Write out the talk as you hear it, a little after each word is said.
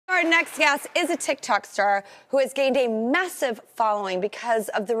Our next guest is a TikTok star who has gained a massive following because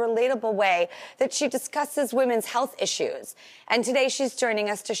of the relatable way that she discusses women's health issues. And today she's joining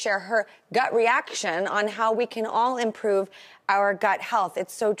us to share her gut reaction on how we can all improve our gut health.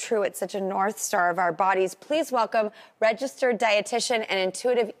 It's so true. It's such a North Star of our bodies. Please welcome registered dietitian and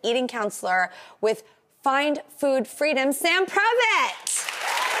intuitive eating counselor with Find Food Freedom, Sam Previte.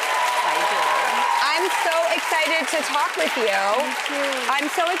 I'm so excited to talk with you. Thank you. I'm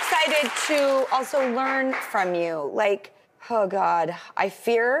so excited to also learn from you. Like, oh God, I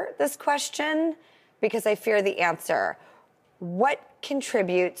fear this question because I fear the answer. What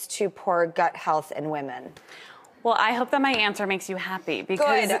contributes to poor gut health in women? Well, I hope that my answer makes you happy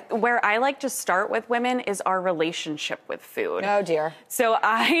because where I like to start with women is our relationship with food. Oh dear. So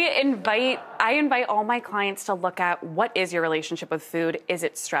I invite all my clients to look at what is your relationship with food. Is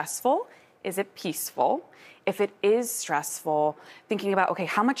it stressful? Is it peaceful? If it is stressful, thinking about, okay,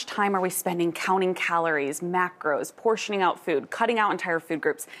 how much time are we spending counting calories, macros, portioning out food, cutting out entire food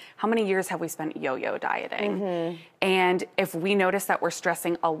groups? How many years have we spent yo-yo dieting? Mm-hmm. And if we notice that we're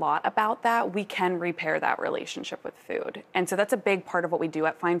stressing a lot about that, we can repair that relationship with food. And so that's a big part of what we do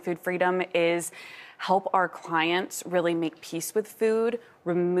at Find Food Freedom is help our clients really make peace with food,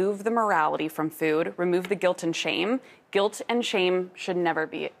 remove the morality from food, remove the guilt and shame. Guilt and shame should never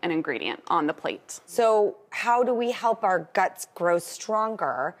be an ingredient on the plate. So how do we help our guts grow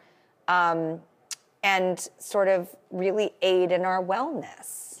stronger and sort of really aid in our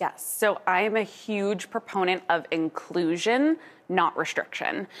wellness? Yes, so I am a huge proponent of inclusion, not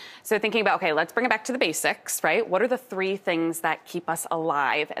restriction. So thinking about, okay, let's bring it back to the basics, right? What are the three things that keep us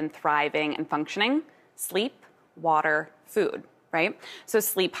alive and thriving and functioning? Sleep, water, food. Right? So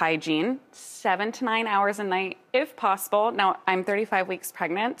sleep hygiene, 7 to 9 hours a night, if possible. Now, I'm 35 weeks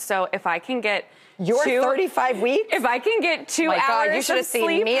pregnant, so if I can get You're 35 weeks? If I can get 2 hours God, you should have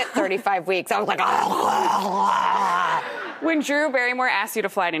seen me at 35 weeks. I was like, When Drew Barrymore asked you to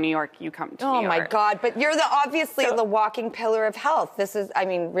fly to New York, you come to New York. Oh my God, but you're obviously the walking pillar of health. This is, I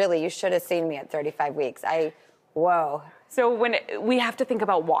mean, really, you should have seen me at 35 weeks. Whoa. So we have to think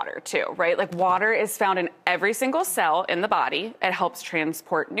about water too, right? Like water is found in every single cell in the body. It helps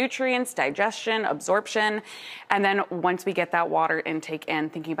transport nutrients, digestion, absorption. And then once we get that water intake in,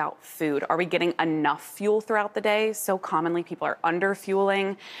 thinking about food, are we getting enough fuel throughout the day? So commonly people are under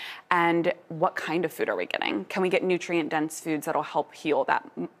fueling. And what kind of food are we getting? Can we get nutrient dense foods that'll help heal that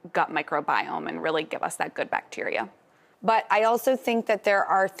gut microbiome and really give us that good bacteria? But I also think that there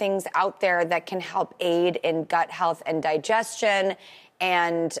are things out there that can help aid in gut health and digestion,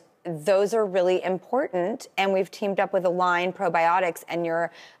 and those are really important. And we've teamed up with Align Probiotics, and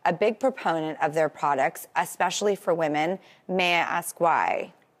you're a big proponent of their products, especially for women. May I ask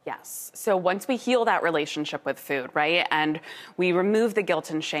why? Yes. So once we heal that relationship with food, right, and we remove the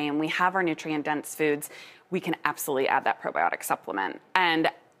guilt and shame, we have our nutrient-dense foods, we can absolutely add that probiotic supplement. And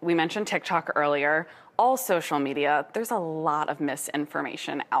we mentioned TikTok earlier. All social media, there's a lot of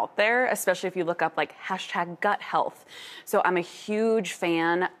misinformation out there, especially if you look up like #GutHealth. So I'm a huge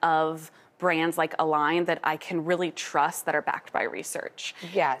fan of brands like Align that I can really trust that are backed by research.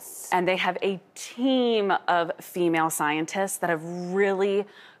 Yes. And they have a team of female scientists that have really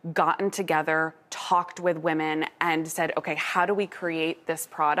gotten together, talked with women, and said, okay, how do we create this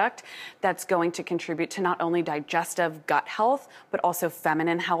product that's going to contribute to not only digestive gut health, but also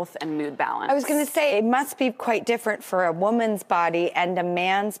feminine health and mood balance? I was going to say, it must be quite different for a woman's body and a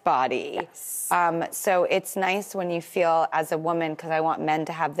man's body. Yes. So it's nice when you feel as a woman, because I want men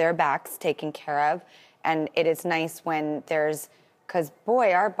to have their backs taken care of, and it is nice when there's, because,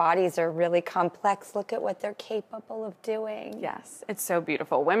 boy, our bodies are really complex. Look at what they're capable of doing. Yes, it's so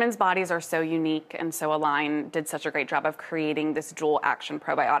beautiful. Women's bodies are so unique, and so Align did such a great job of creating this dual action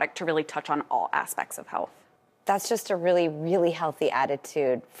probiotic to really touch on all aspects of health. That's just a really, really healthy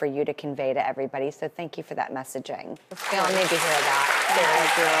attitude for you to convey to everybody. So thank you for that messaging. We all need to hear that.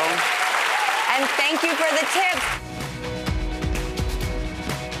 Thank you. And thank you for the tips.